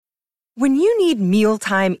When you need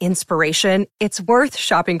mealtime inspiration, it's worth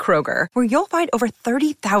shopping Kroger, where you'll find over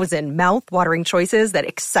 30,000 mouth-watering choices that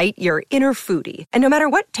excite your inner foodie. And no matter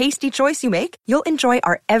what tasty choice you make, you'll enjoy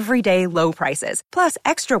our everyday low prices, plus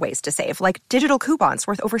extra ways to save, like digital coupons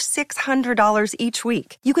worth over $600 each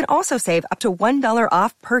week. You can also save up to $1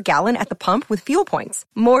 off per gallon at the pump with fuel points.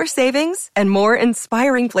 More savings and more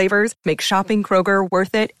inspiring flavors make shopping Kroger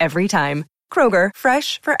worth it every time. Kroger,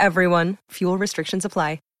 fresh for everyone. Fuel restrictions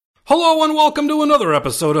apply. Hello and welcome to another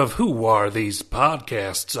episode of Who Are These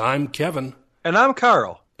Podcasts? I'm Kevin. And I'm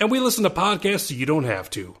Carl. And we listen to podcasts so you don't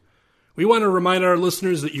have to. We want to remind our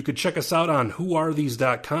listeners that you could check us out on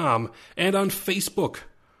whoarethese.com and on Facebook.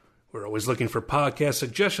 We're always looking for podcast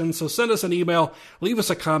suggestions, so send us an email, leave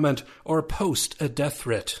us a comment, or post a death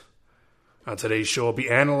threat. On today's show, we'll be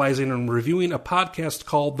analyzing and reviewing a podcast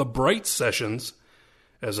called The Bright Sessions.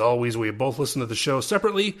 As always, we have both listened to the show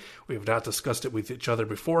separately. We have not discussed it with each other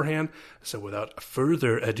beforehand. So without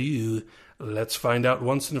further ado, let's find out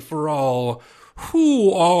once and for all,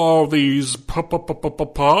 who are these podcasts?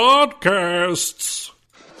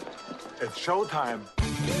 It's showtime.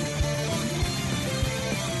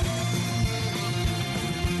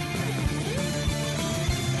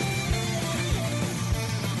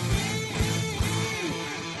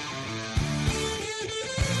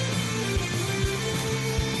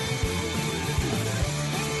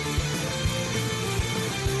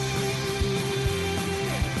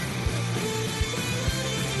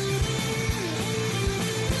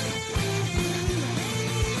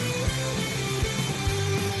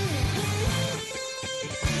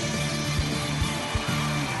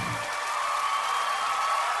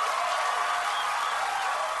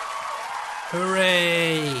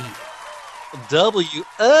 Hooray!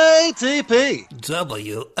 WATP.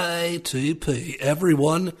 WATP.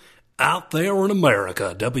 Everyone out there in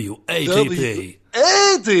America. WATP.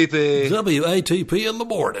 WATP. WATP in the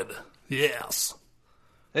morning. Yes.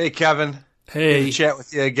 Hey, Kevin. Hey. Good to chat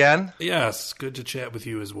with you again. Yes, good to chat with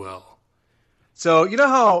you as well. So, you know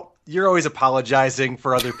how you're always apologizing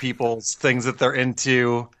for other people's things that they're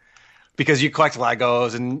into because you collect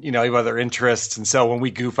Legos and, you know, you have other interests. And so when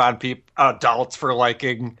we goof on adults for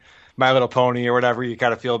liking My Little Pony or whatever, you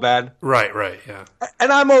kind of feel bad. Right, yeah.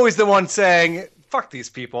 And I'm always the one saying, fuck these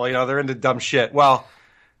people, you know, they're into dumb shit. Well,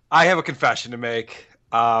 I have a confession to make.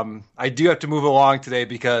 I do have to move along today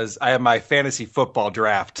because I have my fantasy football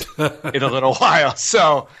draft in a little while.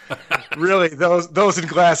 So really, those in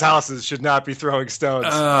glass houses should not be throwing stones.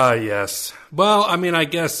 Yes. Well, I mean, I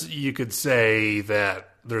guess you could say that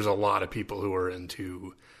there's a lot of people who are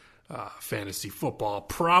into fantasy football,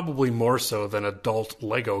 probably more so than adult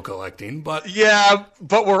Lego collecting. But yeah,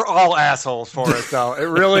 but we're all assholes for it, though. It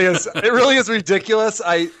really is. It really is ridiculous.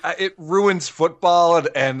 It ruins football,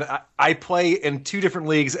 and I play in two different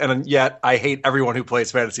leagues, and yet I hate everyone who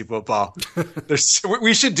plays fantasy football.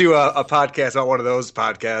 We should do a podcast on one of those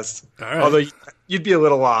podcasts. All right. Although you'd be a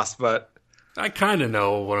little lost, but I kind of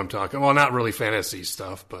know what I'm talking. Well, not really fantasy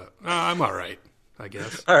stuff, but I'm all right, I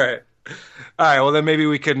guess. All right. Well, then maybe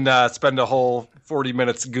we can spend a whole 40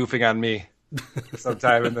 minutes goofing on me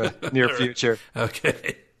sometime in the near future.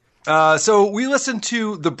 Okay. So we listened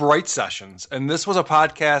to The Bright Sessions, and this was a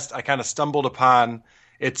podcast I kind of stumbled upon.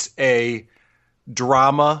 It's a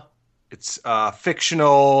drama. It's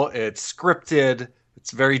fictional. It's scripted.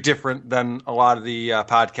 It's very different than a lot of the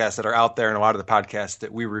podcasts that are out there and a lot of the podcasts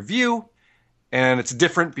that we review. And it's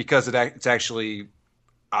different because it's actually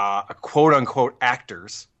a quote-unquote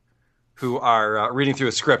actors who are reading through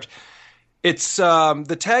a script. It's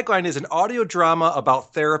the tagline is an audio drama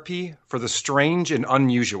about therapy for the strange and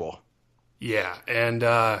unusual. Yeah, and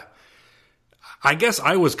I guess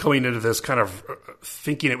I was coming into this kind of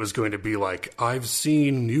thinking it was going to be like, I've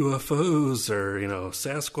seen UFOs or, you know,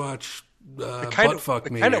 Sasquatch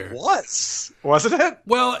butt-fuck me. It kind of was, wasn't it?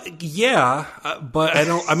 Well, yeah, but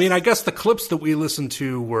I guess the clips that we listened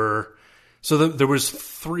to were, so there was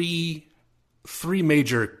three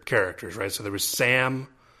major characters, right? So there was Sam,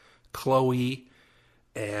 Chloe,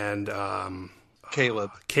 and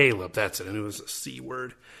Caleb. Caleb, that's it. And it was a C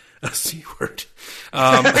word. A C word.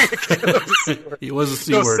 He was a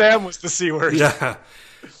C word. Sam was the C word. Yeah.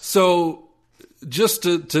 So just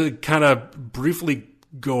to kind of briefly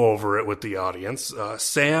go over it with the audience,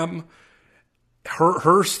 Sam,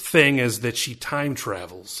 her thing is that she time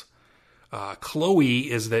travels. Chloe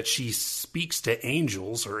is that she speaks to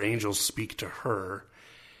angels, or angels speak to her.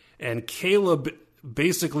 And Caleb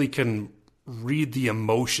basically can read the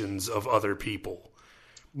emotions of other people.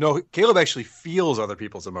 No, Caleb actually feels other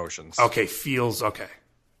people's emotions. Okay, feels, okay.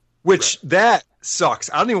 Which, that sucks.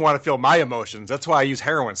 I don't even want to feel my emotions. That's why I use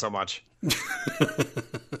heroin so much.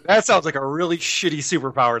 That sounds like a really shitty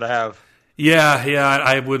superpower to have. Yeah,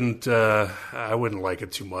 I wouldn't like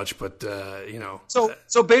it too much, but you know.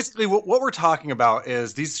 So basically, what we're talking about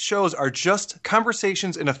is these shows are just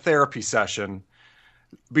conversations in a therapy session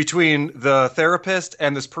between the therapist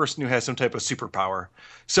and this person who has some type of superpower.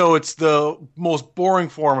 So it's the most boring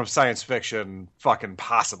form of science fiction fucking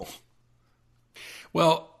possible.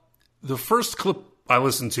 Well, the first clip I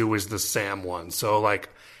listened to was the Sam one. So like,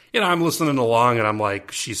 you know, I'm listening along and I'm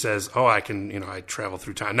like, she says, oh, I can, you know, I travel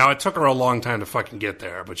through time. Now, it took her a long time to fucking get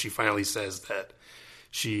there, but she finally says that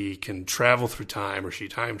she can travel through time or she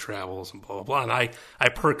time travels and blah, blah, blah. And I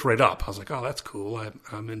perked right up. I was like, oh, that's cool.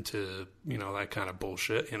 I'm into, you know, that kind of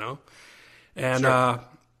bullshit, you know? And sure.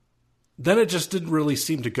 Then it just didn't really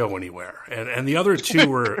seem to go anywhere. And the other two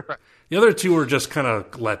were... The other two were just kind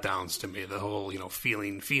of letdowns to me. The whole, you know,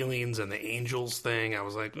 feelings and the angels thing. I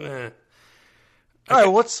was like, eh. All right,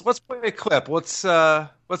 let's play a clip. Let's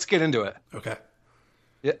get into it. Okay.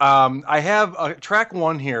 I have track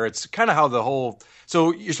 1 here. It's kind of how the whole.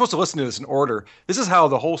 So you're supposed to listen to this in order. This is how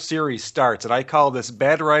the whole series starts, and I call this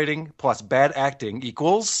bad writing plus bad acting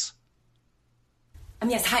equals.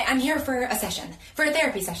 Yes, hi. I'm here for a session, for a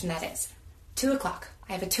therapy session. That is 2:00.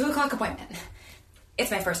 I have a 2:00 appointment.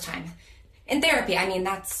 It's my first time. In therapy, I mean,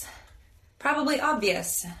 that's probably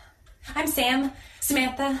obvious. I'm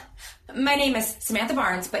Samantha. My name is Samantha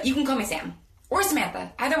Barnes, but you can call me Sam. Or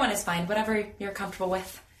Samantha. Either one is fine, whatever you're comfortable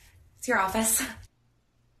with. It's your office.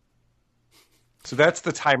 So that's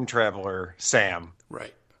the time traveler, Sam.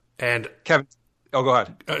 Right. And Kevin, go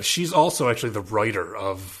ahead. She's also actually the writer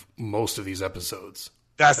of most of these episodes.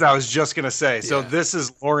 That's what I was just going to say. Yeah. So this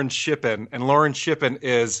is Lauren Shippen, and Lauren Shippen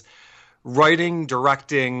is writing,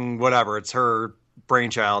 directing, whatever. It's her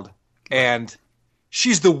brainchild, and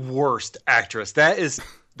she's the worst actress. That is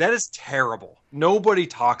terrible. Nobody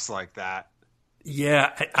talks like that.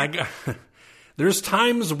 Yeah, I there's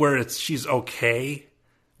times where she's okay,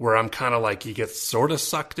 where I'm kind of like you get sort of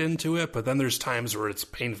sucked into it, but then there's times where it's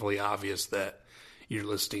painfully obvious that you're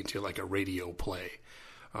listening to like a radio play.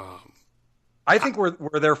 I think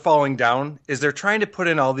where they're falling down is they're trying to put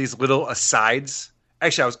in all these little asides.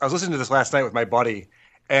 Actually, I was listening to this last night with my buddy,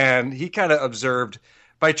 and he kind of observed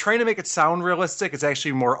by trying to make it sound realistic, it's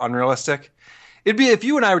actually more unrealistic. It'd be if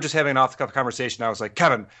you and I were just having an off-the-cuff conversation. I was like,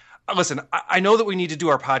 Kevin, listen, I know that we need to do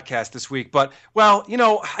our podcast this week, but, well, you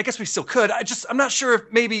know, I guess we still could. I'm not sure if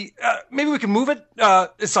maybe we can move it.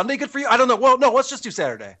 Is Sunday good for you? I don't know. Well, no, let's just do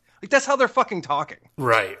Saturday. Like, that's how they're fucking talking.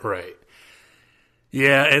 Right.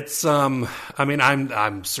 Yeah, it's, I mean,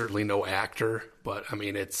 I'm certainly no actor, but I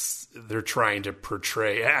mean, they're trying to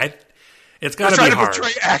portray, it's gotta be hard.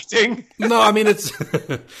 Portray acting. No, I mean,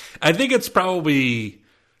 I think it's probably,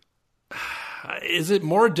 is it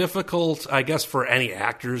more difficult, I guess, for any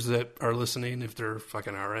actors that are listening, if there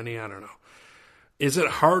fucking are any? I don't know. Is it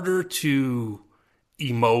harder to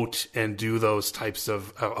emote and do those types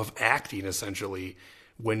of acting, essentially,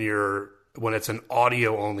 when it's an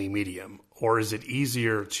audio-only medium? Or is it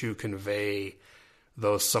easier to convey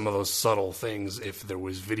some of those subtle things if there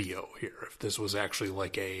was video here? If this was actually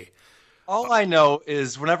like All I know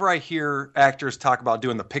is whenever I hear actors talk about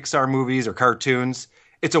doing the Pixar movies or cartoons,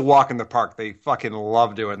 it's a walk in the park. They fucking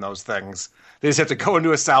love doing those things. They just have to go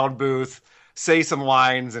into a sound booth, say some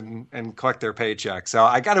lines, and collect their paycheck. So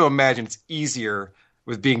I got to imagine it's easier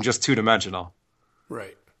with being just two-dimensional.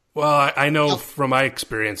 Right. Well, I know from my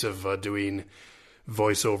experience of doing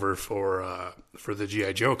voiceover for the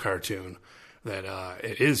G.I. Joe cartoon that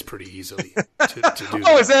it is pretty easily to do that.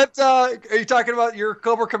 Oh, is that, are you talking about your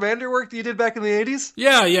Cobra Commander work that you did back in the 80s?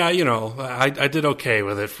 Yeah, you know, I did okay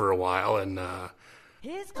with it for a while, and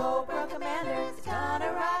His Cobra Commander's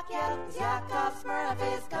gonna rock ya. His Yakov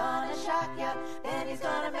Smirnoff is gonna shock ya. Then he's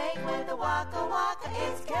gonna make with the Waka Waka.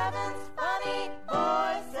 It's Kevin's funny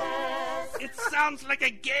voices. It sounds like a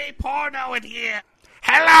gay porno in here.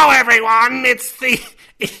 Hello, everyone.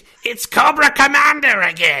 It's Cobra Commander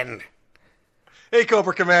again. Hey,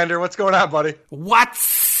 Cobra Commander, what's going on, buddy?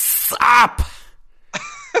 What's up?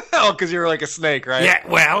 Oh, because you're like a snake, right? Yeah,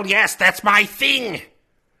 well, yes, that's my thing.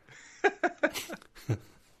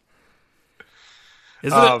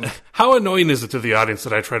 How annoying is it to the audience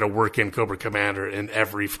that I try to work in Cobra Commander in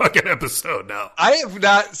every fucking episode now? I have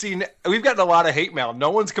not seen. We've gotten a lot of hate mail. No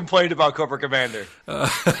one's complained about Cobra Commander.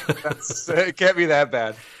 It can't be that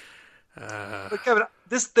bad. But Kevin,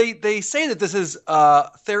 they say that this is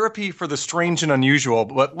therapy for the strange and unusual.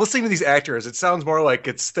 But listening to these actors, it sounds more like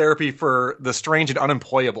it's therapy for the strange and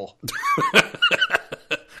unemployable.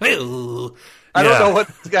 I don't know what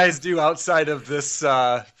these guys do outside of this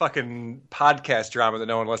fucking podcast drama that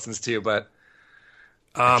no one listens to, but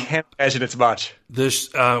I can't imagine it's much.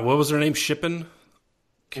 This what was her name? Shippen?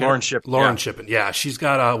 Lauren Shippen. Lauren Shippen. Yeah, she's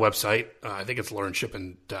got a website. I think it's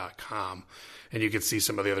laurenshippen.com. And you can see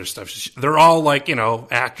some of the other stuff. They're all like,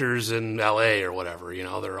 actors in LA or whatever.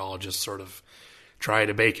 They're all just sort of trying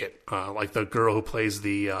to make it. Like the girl who plays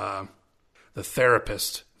the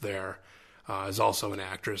therapist there is also an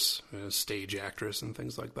actress, a stage actress, and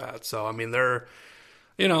things like that. So I mean, they're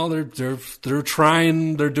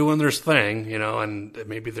trying, they're doing their thing, and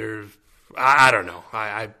maybe they're. I don't know.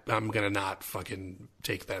 I'm gonna not fucking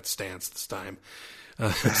take that stance this time.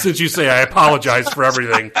 Since you say I apologize for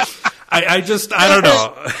everything, I don't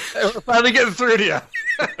know. We're finally getting through to you.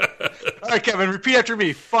 All right, Kevin, repeat after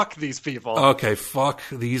me. Fuck these people. Okay, fuck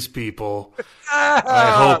these people.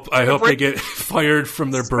 I hope they get fired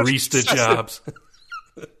from their barista jobs.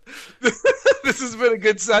 This has been a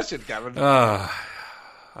good session, Kevin.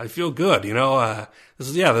 I feel good. This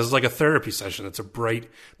is like a therapy session. It's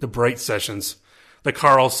the bright sessions, the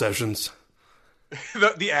Carl sessions.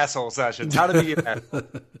 The asshole sessions. How to be an asshole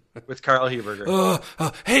with Carl Heberger.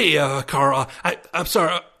 Hey, Carl. I'm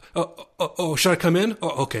sorry. Should I come in?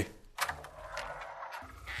 Oh, okay.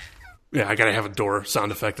 Yeah, I gotta have a door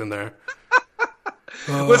sound effect in there.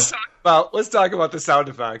 Let's talk about the sound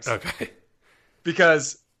effects. Okay.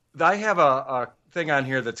 Because I have a thing on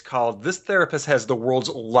here that's called "This Therapist Has the World's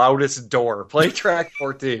Loudest Door." Play track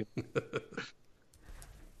 14.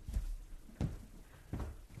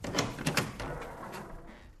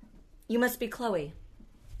 You must be Chloe.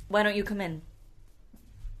 Why don't you come in?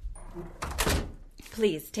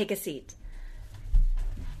 Please, take a seat.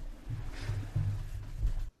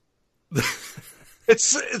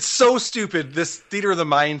 It's so stupid, this theater of the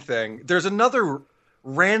mind thing. There's another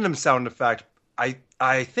random sound effect.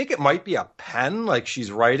 I think it might be a pen, like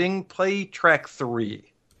she's writing. Play track 3.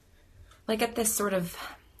 I get this sort of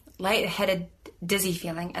lightheaded, dizzy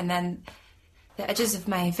feeling, and then the edges of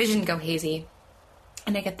my vision go hazy,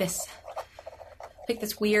 and I get this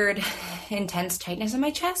weird, intense tightness in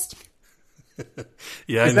my chest.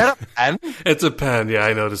 Yeah, is that a pen? It's a pen. Yeah,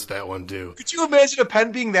 I noticed that one too. Could you imagine a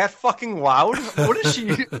pen being that fucking loud? What is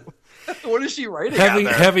she? What is she writing?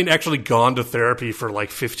 Having actually gone to therapy for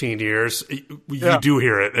like 15 years, you do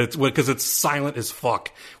hear it. It's because it's silent as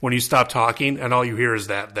fuck when you stop talking, and all you hear is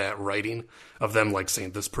that writing of them like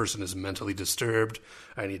saying, "This person is mentally disturbed.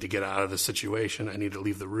 I need to get out of this situation. I need to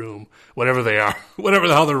leave the room." Whatever they are, whatever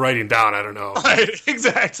the hell they're writing down, I don't know. Right,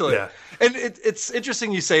 exactly. Yeah. And it's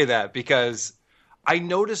interesting you say that, because I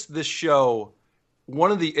noticed this show.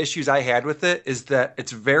 One of the issues I had with it is that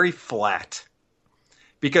it's very flat.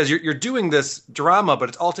 Because you're doing this drama, but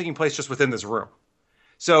it's all taking place just within this room.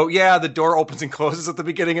 So, yeah, the door opens and closes at the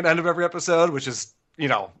beginning and end of every episode, which is,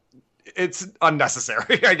 it's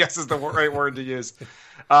unnecessary, I guess is the right word to use.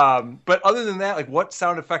 But other than that, like, what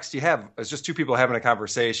sound effects do you have? It's just two people having a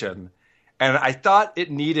conversation. And I thought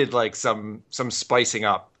it needed, like, some spicing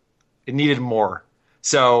up. It needed more.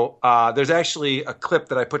 So there's actually a clip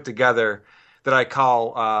that I put together that I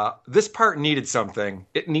call, "This part needed something.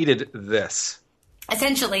 It needed this."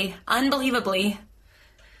 Essentially, unbelievably,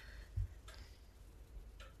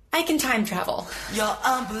 I can time travel. You're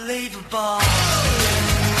unbelievable.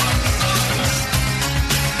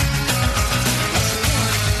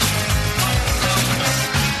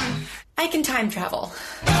 I can time travel.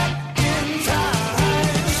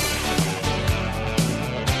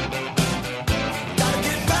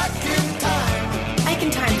 I can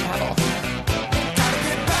time travel.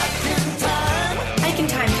 I can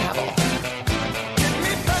time travel.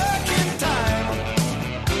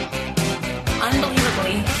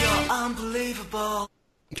 Unbelievably. You're unbelievable.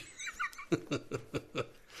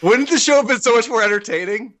 Wouldn't the show have been so much more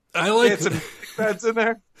entertaining? I like some beds in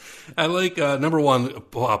there. I like number one.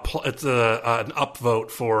 It's an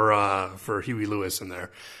upvote for Huey Lewis in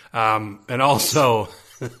there, and also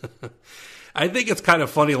I think it's kind of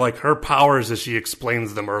funny. Like her powers, as she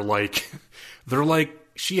explains them, are like they're like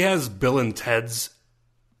she has Bill and Ted's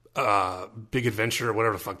Big Adventure, or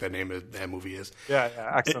whatever the fuck that name of that movie is. Yeah,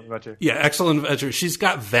 Excellent Adventure. Yeah, Excellent Adventure. She's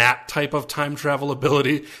got that type of time travel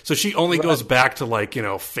ability, so she only goes back to like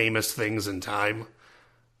famous things in time.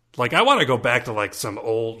 Like I want to go back to like some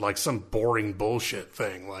old, like some boring bullshit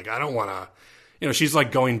thing. Like I don't want to, she's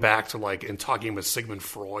like going back to like and talking with Sigmund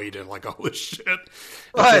Freud and like all this shit.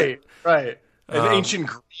 Right. And ancient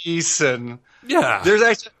Greece and yeah.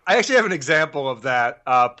 I actually have an example of that.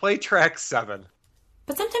 Play track 7.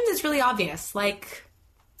 But sometimes it's really obvious, like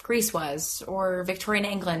Greece was, or Victorian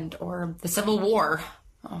England, or the Civil War.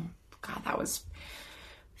 Oh, God, that was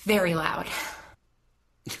very loud.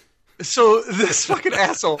 So this fucking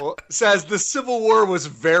asshole says the Civil War was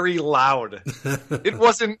very loud. It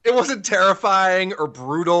wasn't terrifying or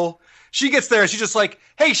brutal. She gets there and she's just like,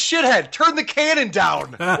 "Hey, shithead, turn the cannon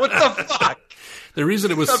down. What the fuck?" The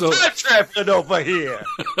reason it was so time traveling over here.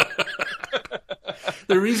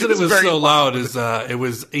 The reason it was so loud is it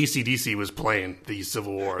was AC/DC was playing the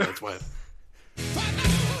Civil War. That's why.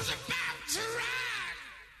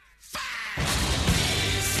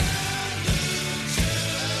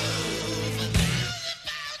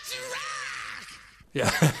 Yeah.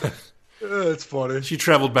 It's funny. She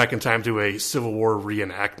traveled back in time to a Civil War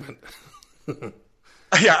reenactment.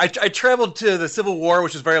 Yeah, I traveled to the Civil War,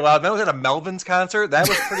 which was very loud. That was at a Melvins concert. That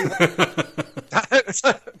was pretty loud.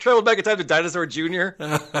 Traveled back in time to Dinosaur Jr.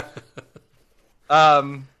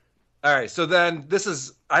 All right, so then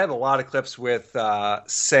I have a lot of clips with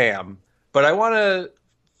Sam, but I want to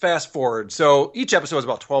fast forward. So each episode is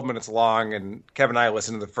about 12 minutes long, and Kevin and I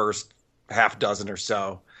listened to the first half dozen or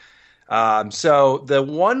so. So the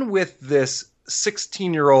one with this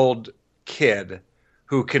 16-year-old kid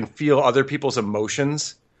who can feel other people's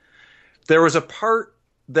emotions, there was a part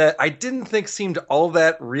that I didn't think seemed all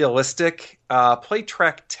that realistic. Play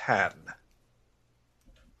track 10.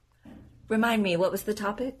 Remind me, what was the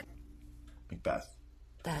topic? Macbeth.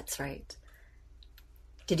 That's right.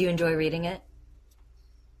 Did you enjoy reading it?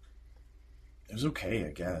 It was okay,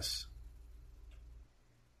 I guess.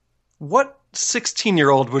 What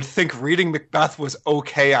 16-year-old would think reading Macbeth was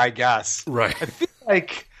okay, I guess? Right. I feel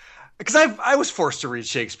like, because I was forced to read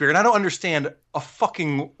Shakespeare, and I don't understand a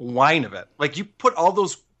fucking line of it. Like, you put all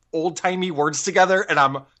those old-timey words together, and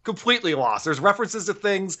I'm completely lost. There's references to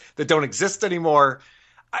things that don't exist anymore.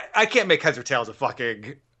 I can't make heads or tails of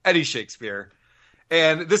fucking any Shakespeare.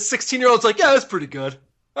 And this 16-year-old's like, yeah, that's pretty good.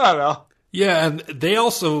 I don't know. Yeah, and they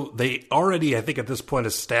already, I think at this point,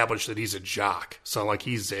 established that he's a jock. So, like,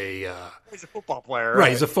 he's a football player.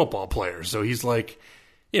 Right, he's a football player. So he's like,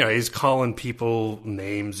 he's calling people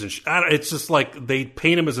names. And it's just like they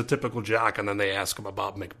paint him as a typical jock, and then they ask him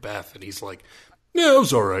about Macbeth, and he's like, yeah, it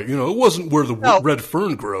was all right. It wasn't where the red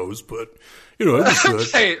fern grows, but, it was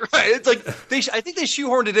good. Right. It's like, I think they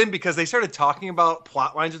shoehorned it in because they started talking about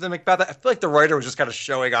plot lines within Macbeth. I feel like the writer was just kind of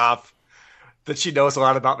showing off that she knows a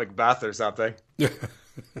lot about Macbeth or something.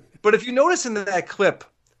 But if you notice in that clip,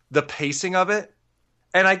 the pacing of it,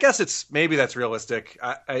 and I guess maybe that's realistic.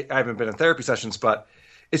 I haven't been in therapy sessions, but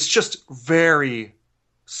it's just very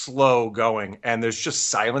slow going, and there's just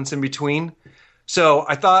silence in between. So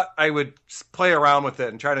I thought I would play around with it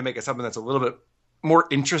and try to make it something that's a little bit more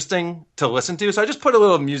interesting to listen to. So I just put a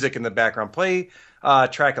little music in the background. Play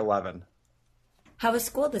track 11. How was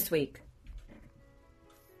school this week?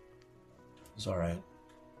 It was all right.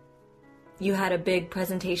 You had a big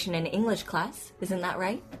presentation in English class, isn't that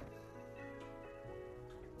right?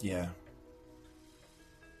 Yeah.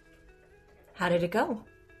 How did it go?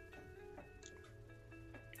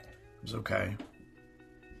 It was okay.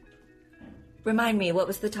 Remind me, what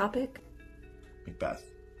was the topic? Macbeth.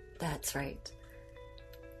 That's right.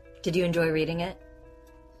 Did you enjoy reading it?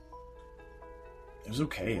 It was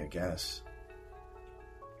okay, I guess.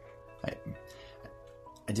 I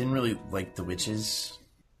didn't really like the witches.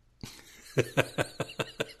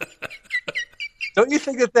 Don't you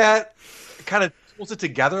think that kind of pulls it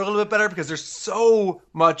together a little bit better? Because there's so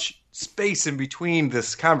much space in between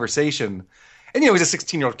this conversation. And, he's a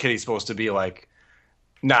 16-year-old kid. He's supposed to be, like,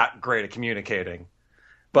 not great at communicating.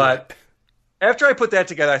 But after I put that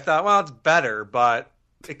together, I thought, well, it's better, but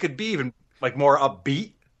it could be even, like, more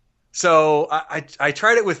upbeat. So I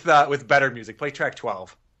tried it with better music. Play track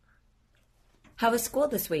 12. How was school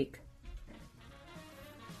this week?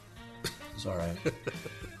 It was all right.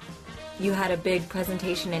 You had a big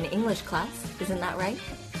presentation in English class, isn't that right?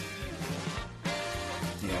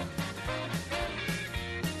 Yeah.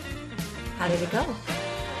 How did it go? It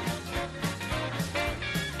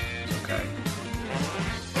was okay.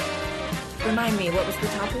 Remind me, what was the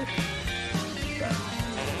topic? Macbeth.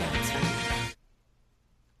 That's right.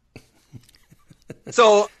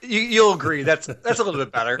 So you'll agree that's a little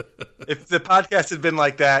bit better. If the podcast had been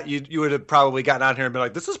like that, you would have probably gotten on here and been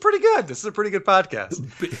like, "This is pretty good. This is a pretty good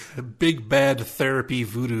podcast." Big bad therapy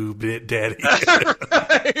voodoo daddy.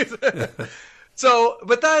 Right. So,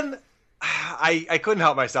 but then I couldn't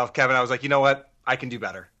help myself, Kevin. I was like, you know what? I can do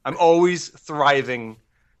better. I'm always thriving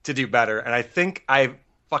to do better, and I think I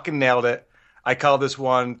fucking nailed it. I call this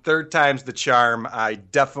one third time's the charm. I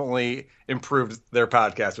definitely improved their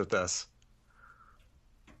podcast with this.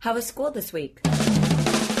 How was school this week? You had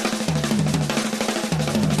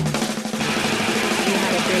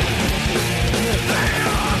a big presentation in English class.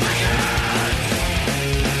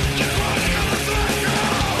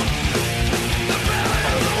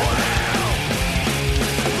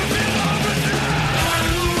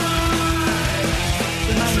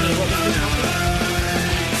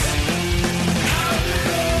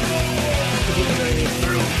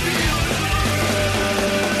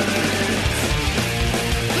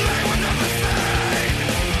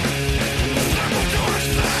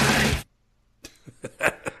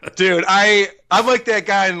 Dude, I'm like that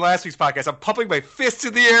guy in last week's podcast. I'm pumping my fists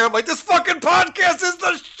in the air. I'm like, this fucking podcast is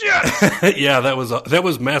the shit. Yeah, that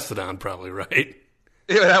was Mastodon, probably, right?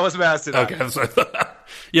 Yeah, that was Mastodon. Okay, that's what I thought.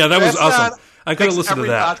 Yeah, that was awesome. I could have listened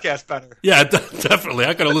to that. Podcast better. Yeah, definitely.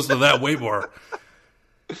 I could have listened to that way more.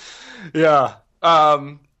 Yeah.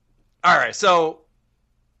 All right. So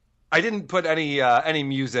I didn't put any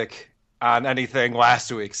music on anything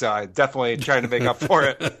last week, so I'm definitely trying to make up for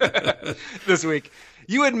it this week.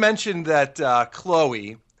 You had mentioned that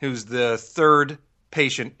Chloe, who's the third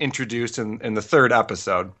patient introduced in the third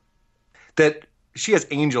episode, that she has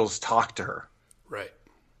angels talk to her. Right.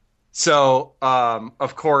 So,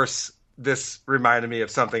 of course, this reminded me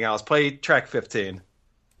of something else. Play track 15.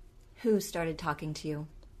 Who started talking to you?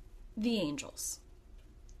 The angels.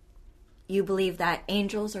 You believe that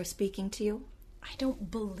angels are speaking to you? I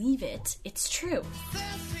don't believe it. It's true.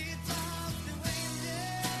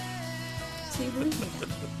 So you believe me then?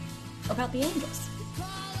 About the angels?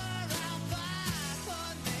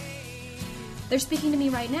 They're speaking to me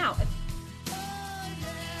right now.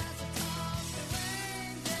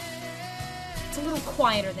 It's a little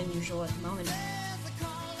quieter than usual at the moment.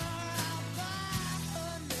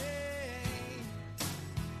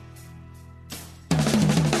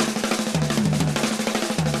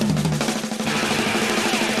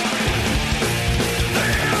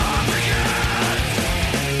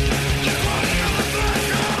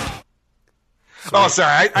 Oh,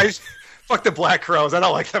 sorry. I fuck the Black Crowes. I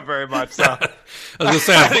don't like them very much. So. I was going to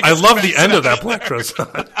say, I love the end of that Black Crow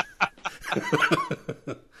song.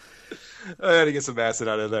 I had to get some acid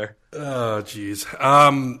out of there. Oh, jeez.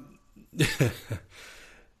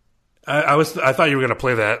 I thought you were going to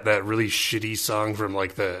play that really shitty song from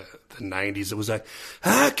like the 90s. It was like,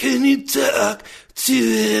 how can you talk to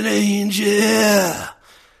an angel?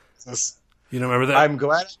 You don't remember that? I'm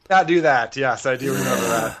glad I did not do that. Yes, I do remember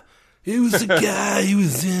that. It was a guy, he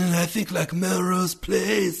was in, I think, like Melrose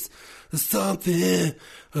Place or something.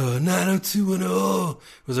 90210. It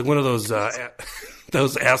was like one of those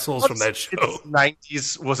assholes from that show. The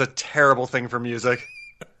 90s was a terrible thing for music.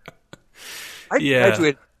 I Yeah.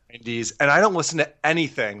 graduated in the 90s, and I don't listen to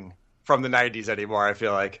anything from the 90s anymore, I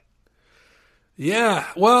feel like. Yeah,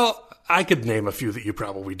 well, I could name a few that you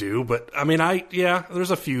probably do, but I mean, there's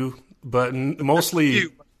a few, but mostly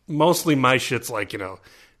my shit's like,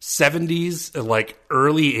 70s, like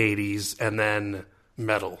early 80s, and then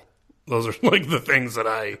metal. Those are like the things that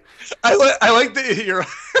I like that you're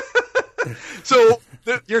so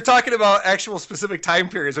you're talking about actual specific time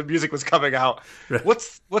periods when music was coming out. Right.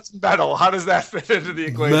 What's metal? How does that fit into the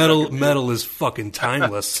equation? Metal is fucking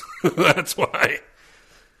timeless. That's why.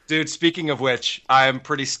 Dude, speaking of which, I'm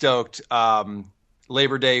pretty stoked.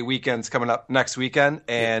 Labor Day weekend's coming up next weekend,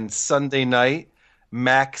 and Sunday night,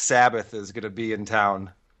 Mac Sabbath is going to be in town.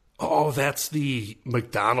 Oh, that's the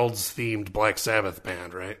McDonald's themed Black Sabbath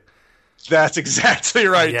band, right? That's exactly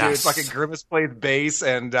right, Yes. dude. Fucking Grimace plays bass,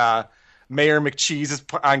 and Mayor McCheese is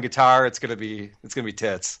on guitar. It's gonna be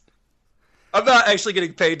tits. I'm not actually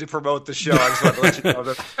getting paid to promote the show. I just want to let you know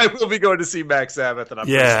that I will be going to see Mac Sabbath, and I'm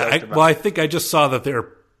pretty stoked about it. I think I just saw that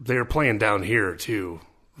they're playing down here too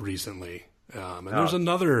recently, and there's a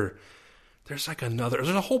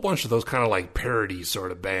whole bunch of those kind of like parody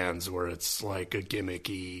sort of bands where it's like a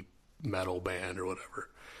gimmicky metal band or whatever.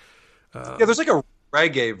 Yeah, there's like a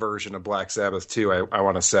reggae version of Black Sabbath too. I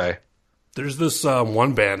want to say there's this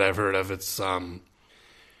one band I've heard of. It's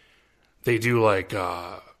they do like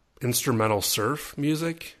instrumental surf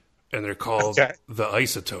music, and they're called the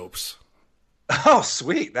Isotopes. Oh,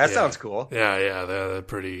 sweet! That sounds cool. Yeah, they're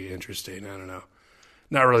pretty interesting. I don't know,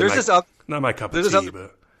 not really. There's not my cup of tea,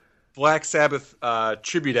 but Black Sabbath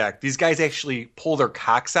tribute act. These guys actually pull their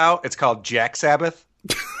cocks out. It's called Jack Sabbath.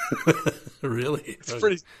 Really, it's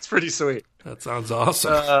pretty sweet. That sounds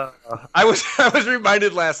awesome. I was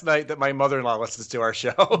reminded last night that my mother-in-law listens to our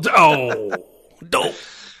show. Oh, dope.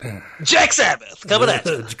 Jack Sabbath coming at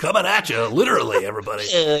you. Coming at you, literally, everybody.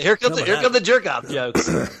 Here come the jerk-off jokes.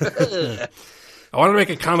 I wanted to make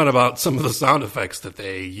a comment about some of the sound effects that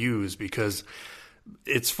they use, because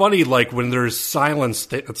it's funny, like when there's silence,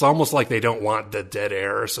 it's almost like they don't want the dead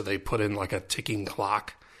air, so they put in like a ticking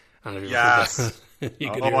clock. I don't know if you've heard that.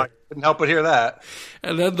 You can hear I it. couldn't help but hear that.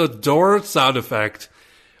 And then the door sound effect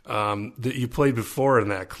that you played before in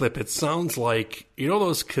that clip, it sounds like,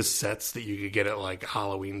 those cassettes that you could get at like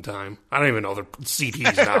Halloween time? I don't even know, they're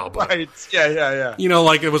CDs now, but right. Yeah.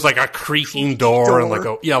 Like it was like a creaking door and like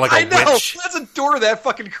a I know. witch. That's a door that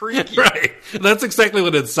fucking creaky. Right. That's exactly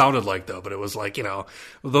what it sounded like, though. But it was like,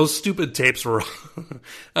 those stupid tapes were.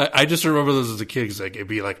 I just remember those as a kid. Like it'd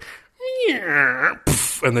be like,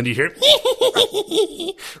 and then you hear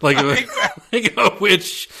like a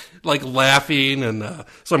witch like laughing, and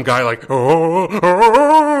some guy like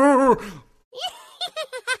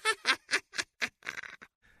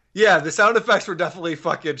Yeah, the sound effects were definitely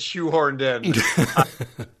fucking shoehorned in.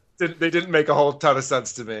 They didn't make a whole ton of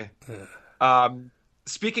sense to me.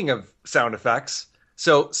 Speaking of sound effects,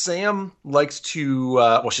 so Sam likes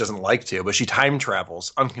to, she doesn't like to, but she time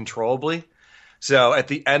travels uncontrollably. So at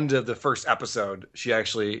the end of the first episode, she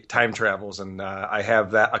actually time travels, and I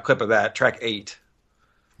have a clip of that, track 8.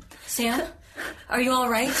 Sam, are you all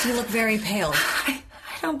right? You look very pale. I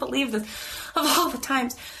don't believe this. Of all the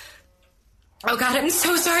times. Oh, God, I'm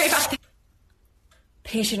so sorry about that.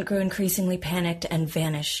 Patient grew increasingly panicked and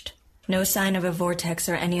vanished. No sign of a vortex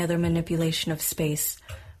or any other manipulation of space.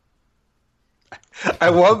 I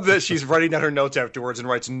love that she's writing down her notes afterwards and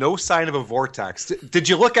writes, no sign of a vortex. Did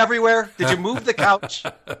you look everywhere? Did you move the couch?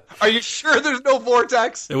 Are you sure there's no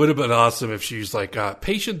vortex? It would have been awesome if she's like,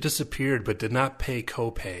 patient disappeared but did not pay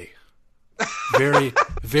copay. Very,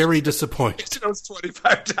 very disappointed. It was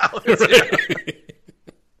 $25.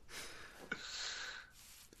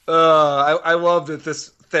 Yeah. I love that this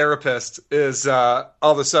therapist is all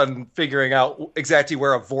of a sudden figuring out exactly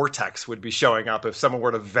where a vortex would be showing up if someone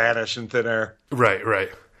were to vanish in thin air. Right.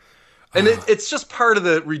 And it's just part of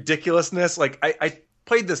the ridiculousness. Like I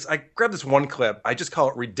grabbed this one clip. I just call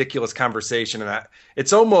it ridiculous conversation, and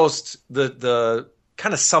it's almost the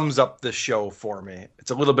kind of sums up the show for me.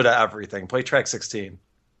 It's a little bit of everything. Play track 16.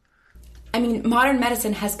 I mean, modern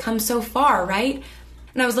medicine has come so far, right?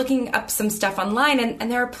 And I was looking up some stuff online,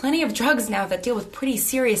 and there are plenty of drugs now that deal with pretty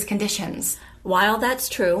serious conditions. While that's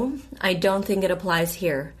true, I don't think it applies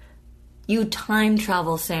here. You time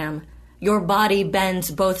travel, Sam. Your body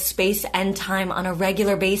bends both space and time on a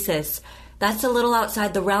regular basis. That's a little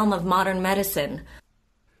outside the realm of modern medicine.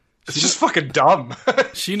 It's just fucking dumb.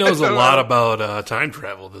 She knows a lot about time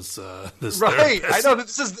travel. This right. therapist. I know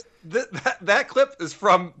that clip is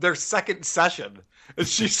from their second session. And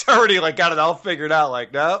she's already got it all figured out.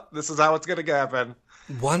 Like, no, this is how it's going to happen.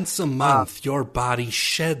 Once a month, your body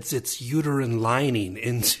sheds its uterine lining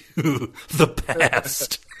into the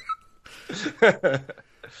past.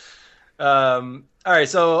 All right,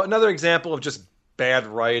 so another example of just bad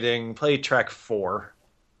writing. Play track 4.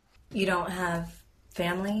 You don't have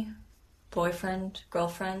family, boyfriend,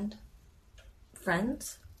 girlfriend,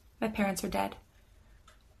 friends? My parents are dead.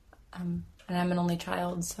 And I'm an only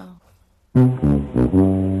child, so... I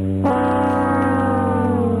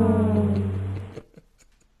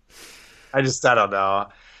don't know.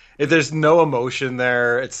 There's no emotion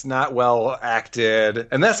there. It's not well acted.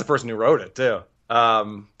 And that's the person who wrote it, too.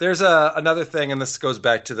 There's another thing, and this goes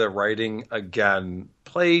back to the writing again.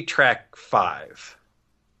 Play track 5.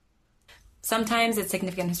 Sometimes it's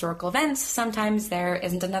significant historical events. Sometimes there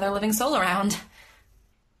isn't another living soul around.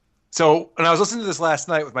 So when I was listening to this last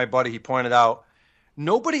night with my buddy, he pointed out,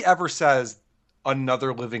 nobody ever says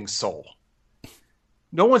another living soul.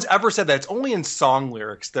 No one's ever said that. It's only in song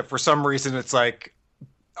lyrics that for some reason it's like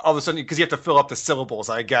all of a sudden, because you have to fill up the syllables,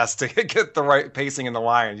 I guess, to get the right pacing in the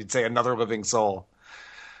line. You'd say another living soul.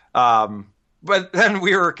 But then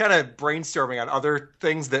we were kind of brainstorming on other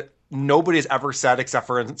things that nobody's ever said except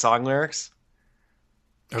for in song lyrics.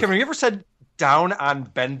 Okay. Kevin, have you ever said down on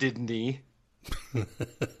bended knee?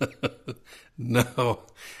 No.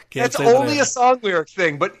 That's only a song lyric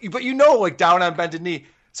thing, but down on bended knee.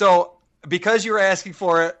 So because you were asking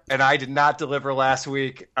for it and I did not deliver last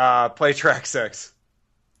week, play track 6.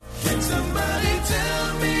 Can somebody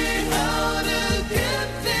tell me how to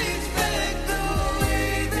get things back the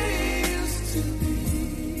way they used to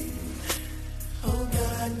be? Oh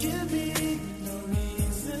God, give me no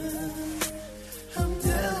reason. I'm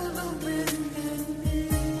down on bended knee.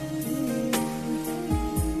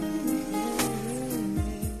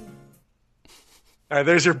 All right,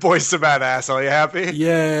 there's your Boyz II Men, asshole. You happy?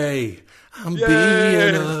 Yay. I'm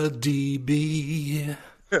being a DB.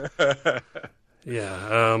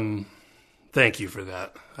 Yeah, thank you for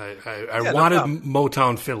that. I wanted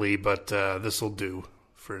Motown Philly, but this'll do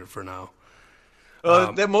for now.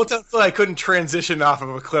 That Motown Philly, I couldn't transition off of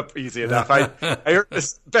a clip easy enough. I heard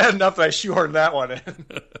it's bad enough that I shoehorned that one in.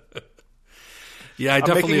 Yeah,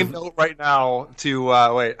 I'm making a note right now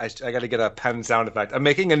to wait. I got to get a pen sound effect. I'm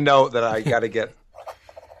making a note that I got to get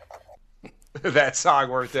that song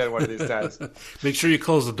worked in one of these times. Make sure you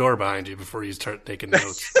close the door behind you before you start taking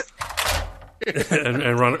notes.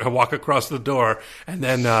 and walk across the door, and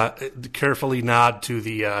then carefully nod to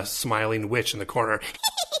the smiling witch in the corner.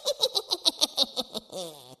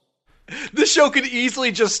 This show could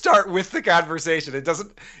easily just start with the conversation. It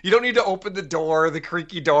doesn't. You don't need to open the door, the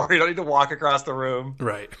creaky door. You don't need to walk across the room.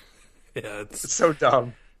 Right. Yeah, It's so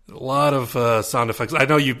dumb. a lot of sound effects. I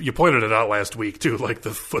know you pointed it out last week too. Like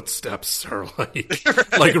the footsteps are like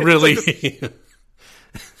like really.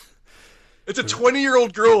 It's a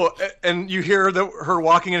 20-year-old girl, and you hear her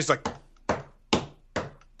walking, and it's like,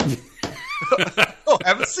 "Oh,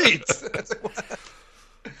 have a seat."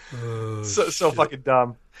 So fucking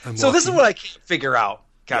dumb. So this is what I can't figure out,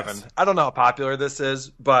 Kevin. Yes. I don't know how popular this is,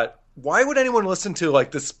 but why would anyone listen to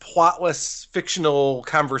like this plotless fictional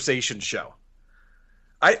conversation show?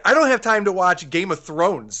 I don't have time to watch Game of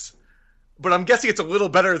Thrones, but I'm guessing it's a little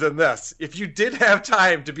better than this. If you did have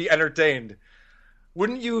time to be entertained,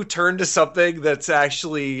 wouldn't you turn to something that's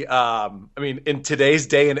actually, in today's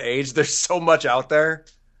day and age, there's so much out there.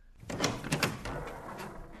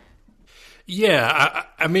 Yeah,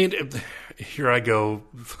 I mean, here I go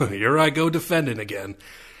defending again.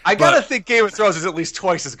 I gotta think Game of Thrones is at least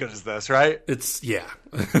twice as good as this, right? It's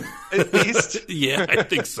At least. Yeah, I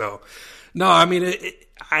think so. No, I mean,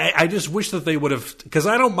 I just wish that they would have, because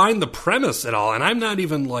I don't mind the premise at all, and I'm not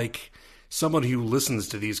even like someone who listens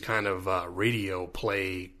to these kind of radio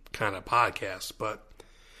play kind of podcasts, but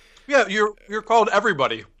yeah, you're called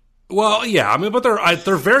everybody. Well, yeah, I mean, but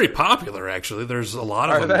they're very popular actually. There's a lot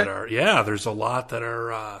of them that are there's a lot that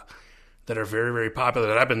are very, very popular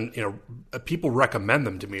that I've been, people recommend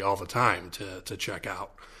them to me all the time to check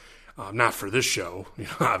out. Not for this show,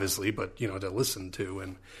 obviously, but to listen to.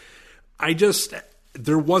 And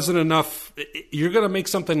there wasn't enough. You're going to make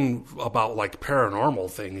something about like paranormal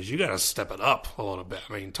things. You got to step it up a little bit.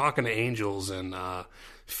 I mean, talking to angels and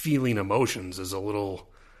feeling emotions is a little.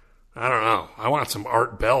 I don't know. I want some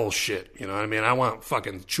Art Bell shit. You know what I mean? I want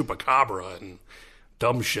fucking Chupacabra and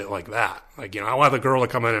dumb shit like that. Like, I want the girl to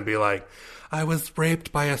come in and be like, I was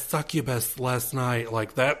raped by a succubus last night.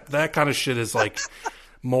 Like that kind of shit is like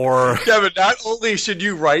more. Kevin, not only should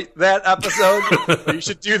you write that episode, but you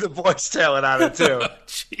should do the voice talent on it too.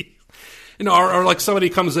 Jeez. Or like somebody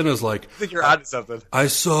comes in and is like, I think you're onto something. I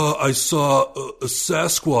saw a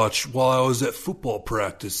Sasquatch while I was at football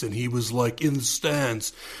practice, and he was like in the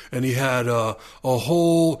stands, and he had a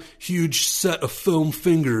whole huge set of foam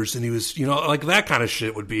fingers, and he was, like that kind of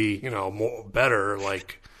shit would be, more better,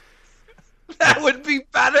 like. That would be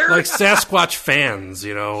better. Like Sasquatch fans,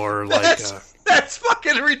 or like. That's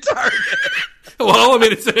fucking retarded. Well, I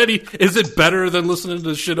mean, is it better than listening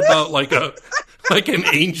to shit about like an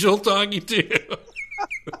angel talking to you?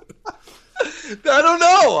 I don't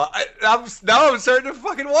know. I'm starting to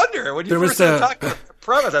fucking wonder. When you first started talking about the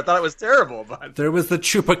premise, I thought it was terrible. But there was the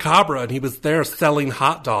Chupacabra, and he was there selling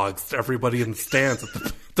hot dogs to everybody in the stands at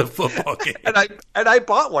the football game. And I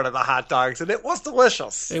bought one of the hot dogs, and it was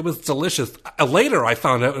delicious. It was delicious. Later, I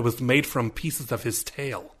found out it was made from pieces of his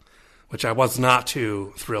tail, which I was not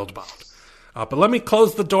too thrilled about. But let me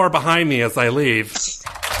close the door behind me as I leave.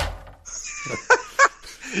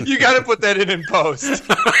 You got to put that in post.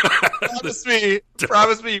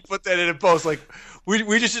 Promise me you put that in post. Like,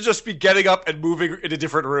 we should just be getting up and moving into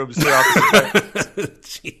different rooms throughout the day.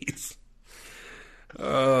 Jeez.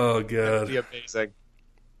 Oh, God. That'd be amazing.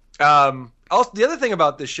 Also, the other thing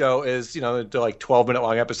about this show is, they're like 12-minute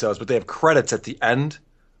long episodes, but they have credits at the end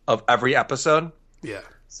of every episode. Yeah.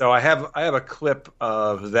 So I have a clip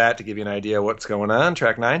of that to give you an idea of what's going on.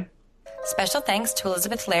 Track 9. Special thanks to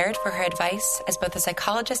Elizabeth Laird for her advice as both a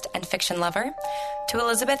psychologist and fiction lover, to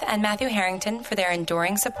Elizabeth and Matthew Harrington for their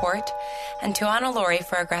enduring support, and to Anna Laurie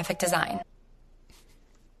for her graphic design.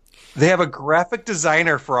 They have a graphic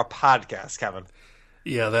designer for a podcast, Kevin.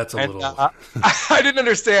 Yeah, that's a little... I didn't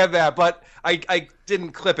understand that, but I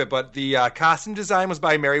didn't clip it, but the costume design was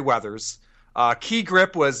by Mary Weathers. Key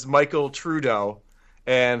grip was Michael Trudeau.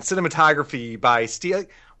 And cinematography by Steve.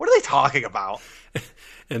 What are they talking about?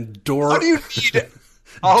 And door. How do you need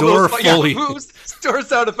all door those? fully. Yeah, who's door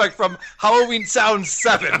sound effect from Halloween Sound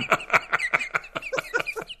 7?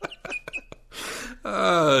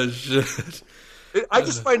 Oh shit! I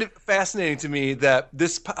just find it fascinating to me that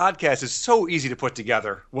this podcast is so easy to put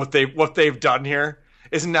together. What they've done here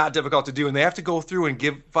is not difficult to do, and they have to go through and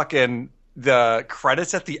give fucking the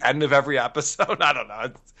credits at the end of every episode. I don't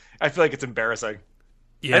know. I feel like it's embarrassing.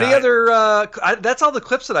 Yeah. Any other? That's all the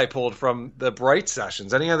clips that I pulled from the Bright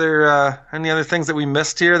sessions. Any other things that we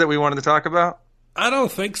missed here that we wanted to talk about? I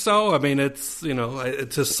don't think so. I mean, it's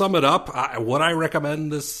to sum it up, would I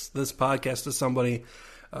recommend this podcast to somebody?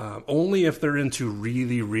 Only if they're into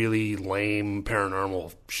really, really lame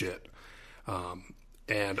paranormal shit.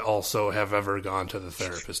 and also have ever gone to the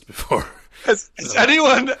therapist before. Has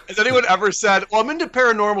anyone ever said, well, I'm into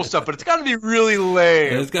paranormal stuff, but it's got to be really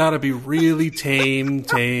lame? It's got to be really tame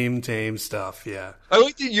stuff, yeah. I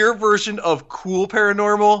like that your version of cool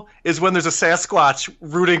paranormal is when there's a Sasquatch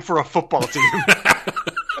rooting for a football team.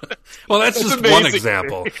 Well, that's just amazing. one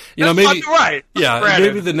example. You know, maybe right. Yeah, Granted.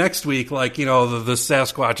 maybe the next week, like, you know, the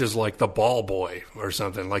Sasquatch is like the ball boy or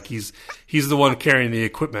something. Like he's the one carrying the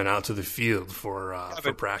equipment out to the field for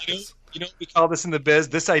practice. You know what we call this in the biz?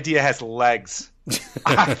 This idea has legs.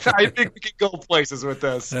 I think we could go places with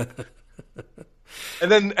this.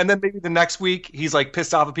 And then maybe the next week he's like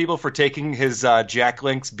pissed off at people for taking his Jack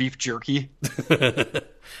Link's beef jerky.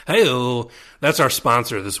 Hey, that's our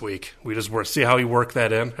sponsor this week. We just see how we work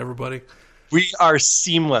that in, everybody. We are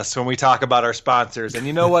seamless when we talk about our sponsors. And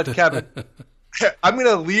you know what, Kevin? I'm going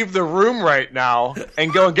to leave the room right now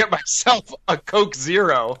and go and get myself a Coke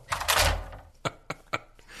Zero.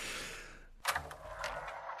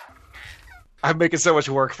 I'm making so much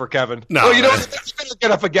work for Kevin. No, oh, you know what? I'm going to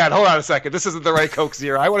get up again. Hold on a second. This isn't the right Coke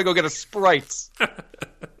Zero. I want to go get a Sprite.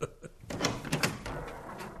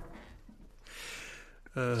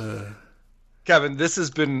 Kevin, this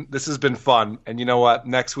has been fun. And you know what?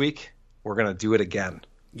 Next week, we're going to do it again.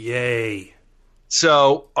 Yay.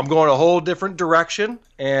 So I'm going a whole different direction.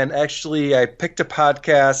 And actually, I picked a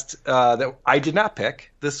podcast that I did not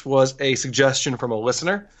pick. This was a suggestion from a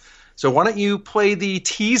listener. So why don't you play the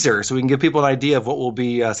teaser so we can give people an idea of what we'll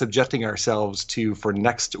be subjecting ourselves to for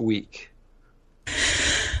next week?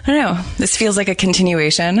 I don't know. This feels like a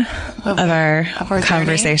continuation of our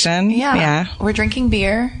conversation. Journey. Yeah. We're drinking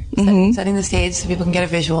beer, setting the stage so people can get a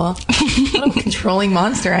visual. What a controlling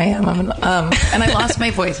monster I am. And I lost my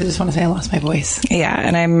voice. I just want to say I lost my voice. Yeah,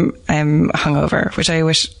 and I'm hungover, which I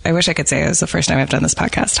wish I could say it was the first time I've done this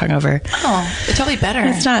podcast hungover. Oh, it's probably better.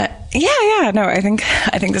 It's not. Yeah. No, I think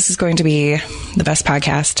this is going to be the best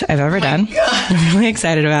podcast I've ever done. God. I'm really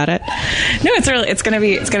excited about it. No, it's gonna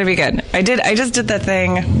be good. I just did that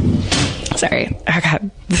thing. Sorry, I got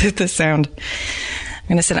the sound. I'm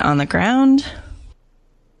gonna sit on the ground.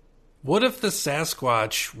 What if the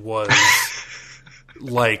Sasquatch was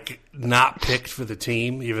like not picked for the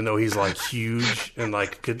team, even though he's like huge and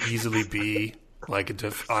like could easily be like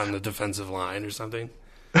on the defensive line or something?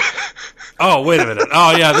 Oh, wait a minute.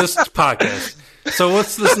 Oh, yeah, this podcast. So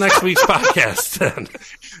what's this next week's podcast then?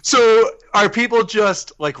 So are people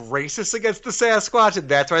just like racist against the Sasquatch, and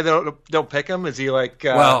that's why they don't pick him? Is he like?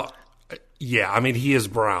 Well, yeah. I mean, he is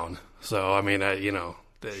brown, so I mean, you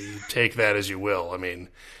take that as you will. I mean,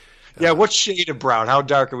 yeah. What shade of brown? How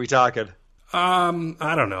dark are we talking?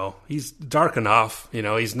 I don't know. He's dark enough. You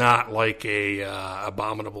know, he's not like a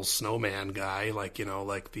abominable snowman guy, like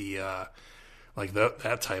like the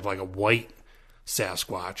that type, like a white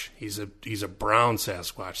Sasquatch. He's a brown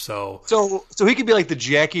Sasquatch. So he could be like the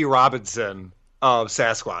Jackie Robinson of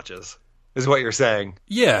Sasquatches, is what you're saying?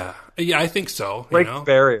 Yeah, I think so. Break the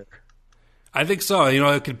barrier. I think so.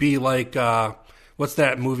 It could be like what's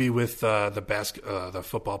that movie with the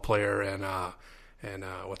football player and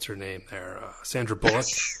what's her name there, Sandra Bullock.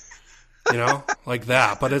 Like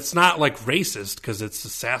that. But it's not like racist because it's a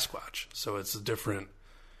Sasquatch, so it's a different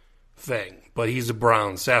thing. But he's a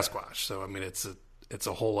brown Sasquatch, so I mean it's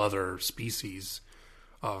a whole other species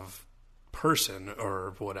of person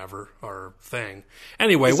or whatever or thing.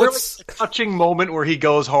 Anyway, what's there a touching moment where he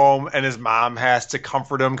goes home and his mom has to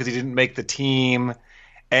comfort him because he didn't make the team,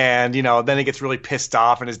 and then he gets really pissed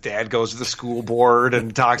off and his dad goes to the school board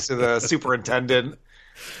and talks to the superintendent.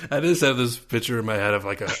 I just have this picture in my head of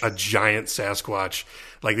like a giant Sasquatch.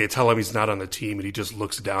 Like they tell him he's not on the team and he just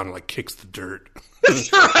looks down and like kicks the dirt.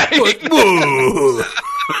 That's right. Like, whoa.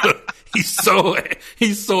 He's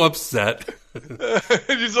so upset.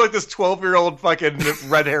 He's like this 12-year-old fucking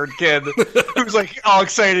red-haired kid who's like all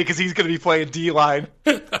excited because he's going to be playing D-line.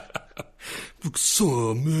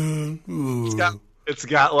 So, man. It's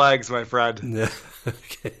got legs, my friend. Yeah.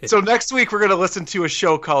 Okay. So next week we're going to listen to a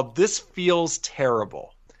show called This Feels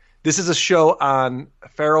Terrible. This is a show on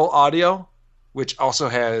Feral Audio, which also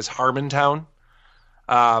has Harmontown.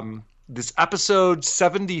 This episode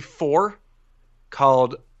 74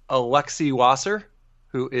 called Alexi Wasser,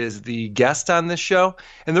 who is the guest on this show.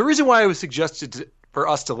 And the reason why it was suggested for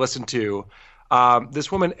us to listen to,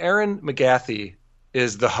 this woman, Erin McGathy,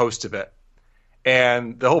 is the host of it.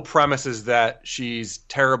 And the whole premise is that she's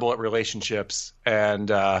terrible at relationships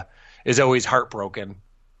and is always heartbroken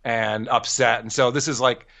and upset. And so this is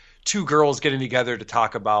like two girls getting together to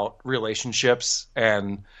talk about relationships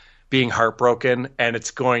and being heartbroken, and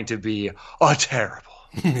it's going to be terrible.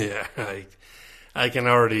 Yeah, I can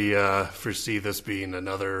already foresee this being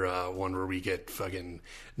another one where we get fucking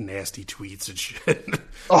nasty tweets and shit.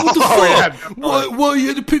 What the fuck? Yeah. Why you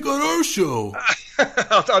had to pick on our show?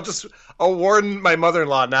 I'll warn my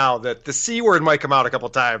mother-in-law now that the C word might come out a couple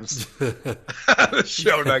times on the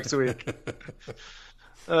show next week.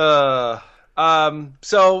 So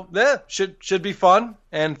yeah, should be fun.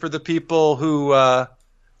 And for the people who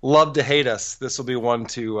love to hate us, this will be one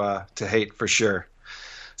to hate for sure.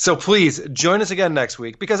 So please join us again next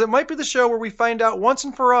week, because it might be the show where we find out once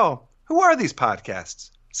and for all, who are these podcasts?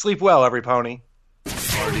 Sleep well, every pony.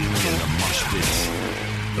 Farting in the mosh pits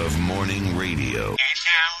of morning radio. And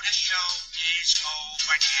now the show is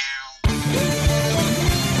over now.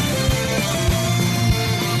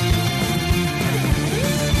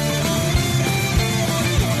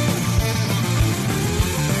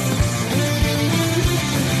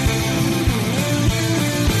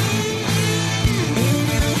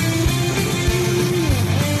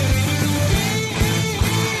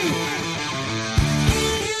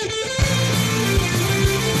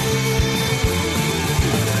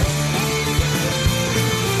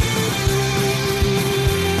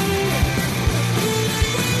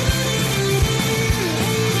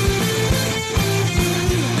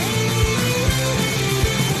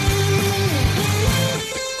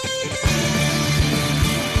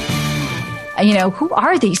 You know, who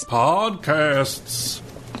are these podcasts?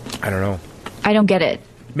 I don't know. I don't get it.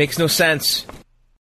 Makes no sense.